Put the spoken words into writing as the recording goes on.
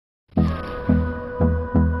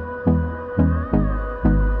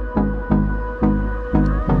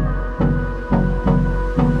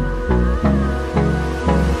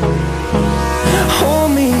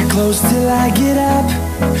close till I get up.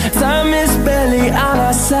 Time is barely on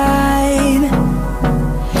our side.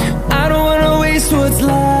 I don't wanna waste what's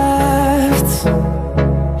left.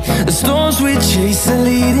 The storms we chase are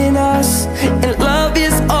leading us, and love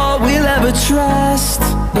is all we'll ever trust.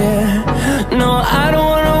 Yeah, no, I don't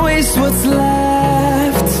wanna waste what's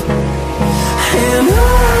left. And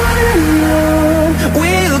on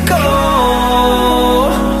we'll go,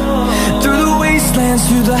 through the wastelands,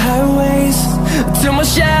 through the highways, till my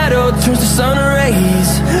shadow turns to sun rays.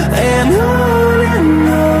 And on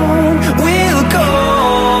we'll go,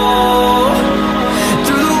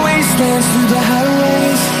 through the wastelands, through the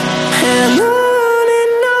highways, and on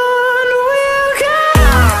we'll go.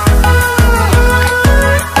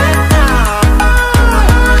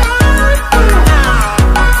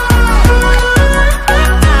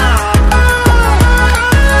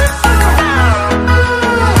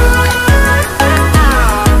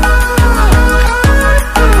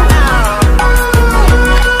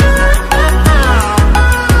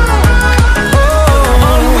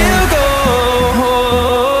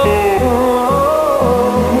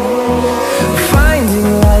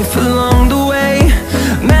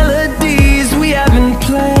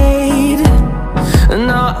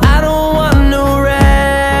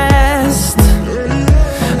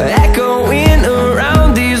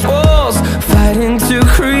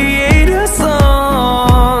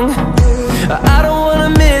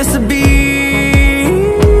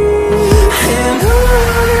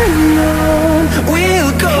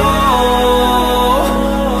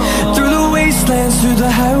 Through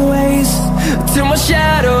the highways, till my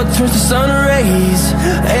shadow turns to sun rays.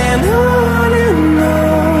 And on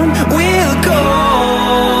we'll go,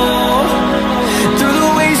 through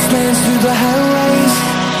the wastelands, through the highways,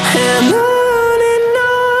 and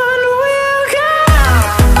on we'll go.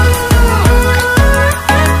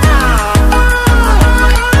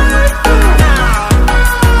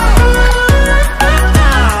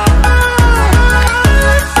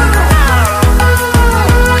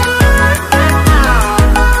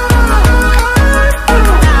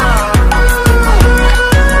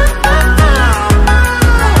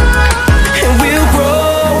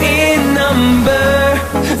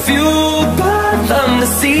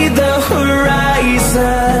 See the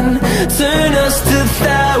horizon, turn us to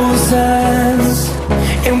thousands,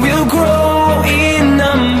 and we'll grow in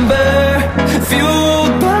number,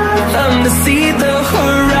 fueled by them. To see the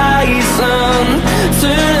horizon,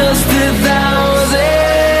 turn us to thousands,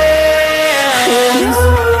 and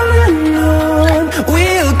on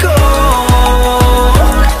we'll go,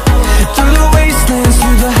 through the wastelands,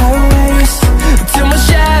 through the highways, till my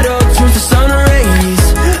shadow turns to sun rays.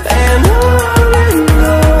 And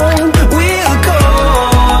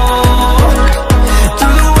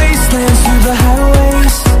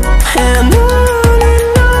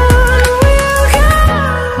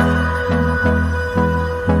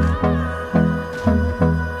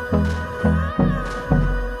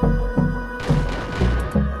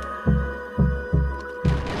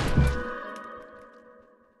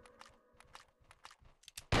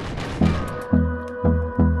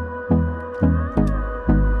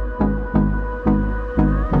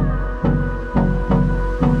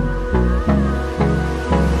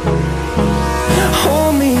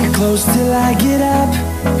close till I get up.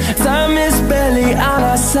 Time is barely on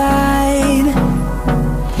our side.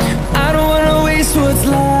 I don't wanna waste what's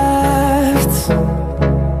left.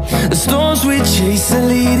 The storms we chase are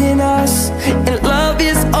leading us, and love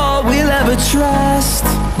is all we'll ever trust.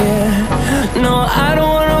 Yeah, no, I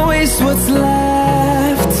don't wanna waste what's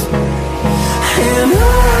left. And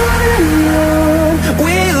on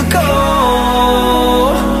we'll go,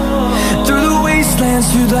 through the wastelands,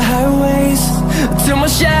 through the highways, till my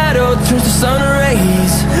shadow turns to sun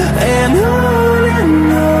rays. And on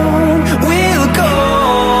we'll go,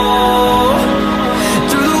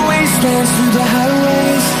 through the wastelands, through the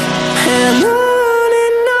highways, and on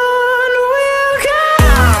we'll go.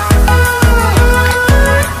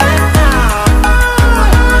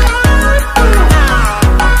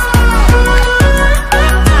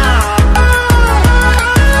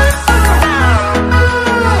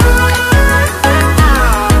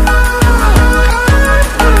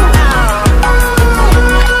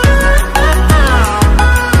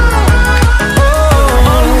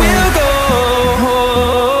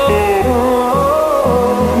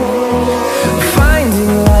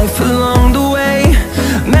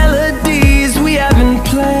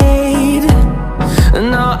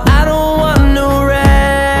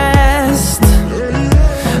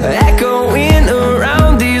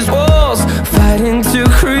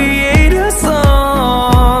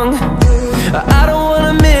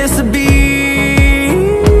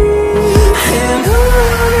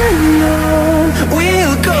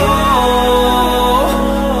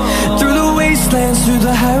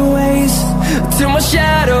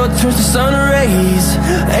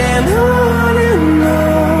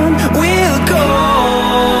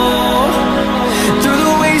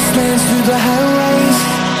 wastelands, through the highways,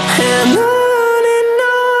 and on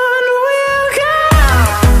we'll go.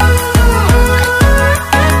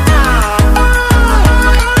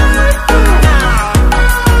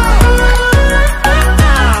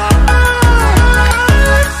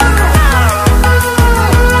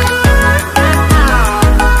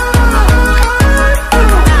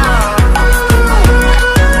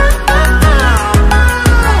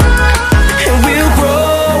 And we'll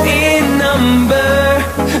grow in number,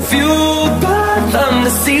 fueled by them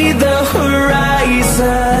to see the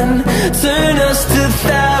horizon, turn us to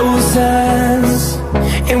thousands.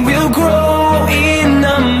 And we'll grow in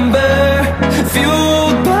number,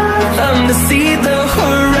 fueled by them to see the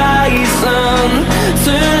horizon,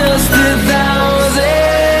 turn us to thousands.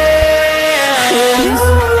 And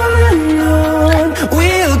on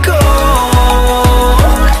we'll go,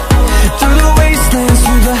 through the wastelands,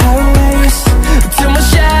 through the highways, till my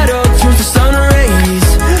shadow turns to sun rays.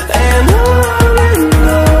 And on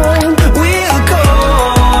we'll go,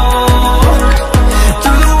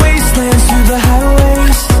 through the wastelands, through the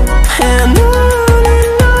highways, and on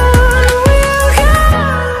we'll go.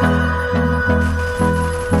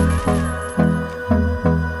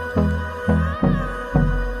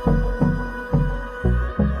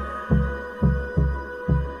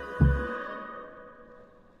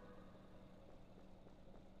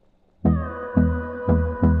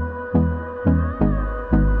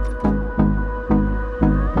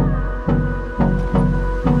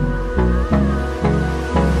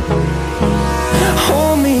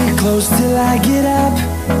 Hold me close till I get up.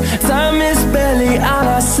 Time is barely on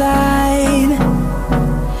our side.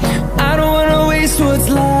 I don't wanna waste what's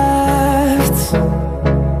left.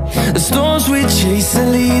 The storms we chase are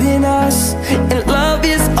leading